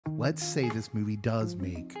let's say this movie does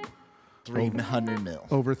make 300 mil.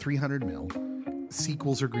 Over 300 mil.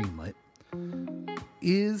 Sequels are greenlit.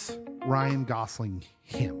 Is Ryan Gosling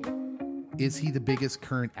him? Is he the biggest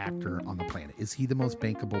current actor on the planet? Is he the most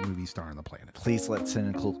bankable movie star on the planet? Please let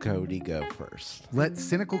Cynical Cody go first. Let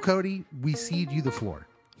Cynical Cody, we cede you the floor.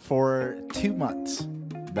 For 2 months,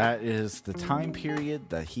 that is the time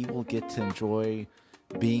period that he will get to enjoy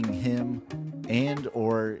being him and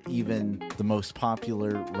or even the most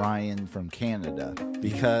popular Ryan from Canada.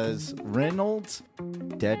 Because Reynolds,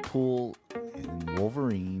 Deadpool, and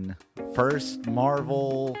Wolverine, first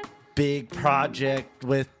Marvel big project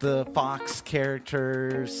with the Fox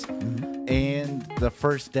characters, and the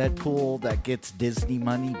first Deadpool that gets Disney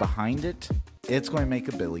money behind it, it's going to make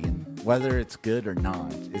 $1 billion. Whether it's good or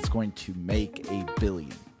not, it's going to make $1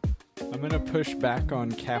 billion. I'm going to push back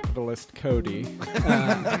on capitalist Cody.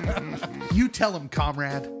 You tell him,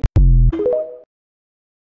 comrade.